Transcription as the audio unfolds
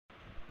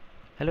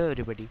Hello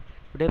everybody.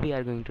 Today we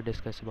are going to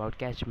discuss about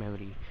cache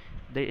memory.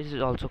 This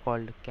is also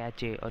called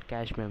cache or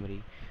cache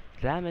memory.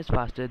 RAM is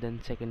faster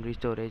than secondary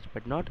storage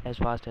but not as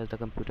fast as the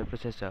computer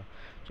processor.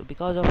 So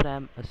because of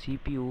RAM, a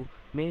CPU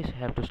may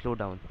have to slow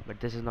down, but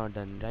this is not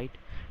done, right?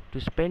 To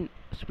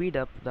speed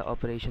up the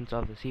operations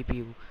of the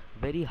CPU,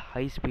 very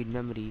high speed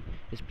memory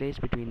is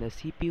placed between the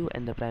CPU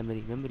and the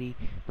primary memory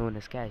known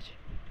as cache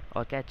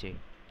or cache.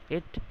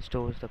 It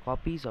stores the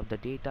copies of the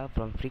data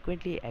from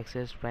frequently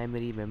accessed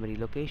primary memory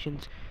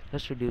locations,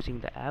 thus reducing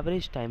the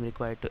average time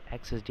required to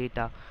access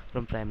data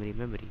from primary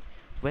memory.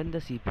 When the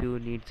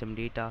CPU needs some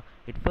data,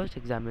 it first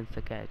examines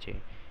the cache.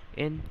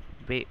 In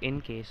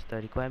case the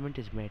requirement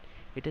is met,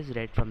 it is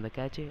read from the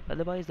cache,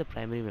 otherwise the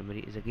primary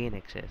memory is again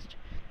accessed.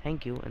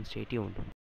 Thank you and stay tuned.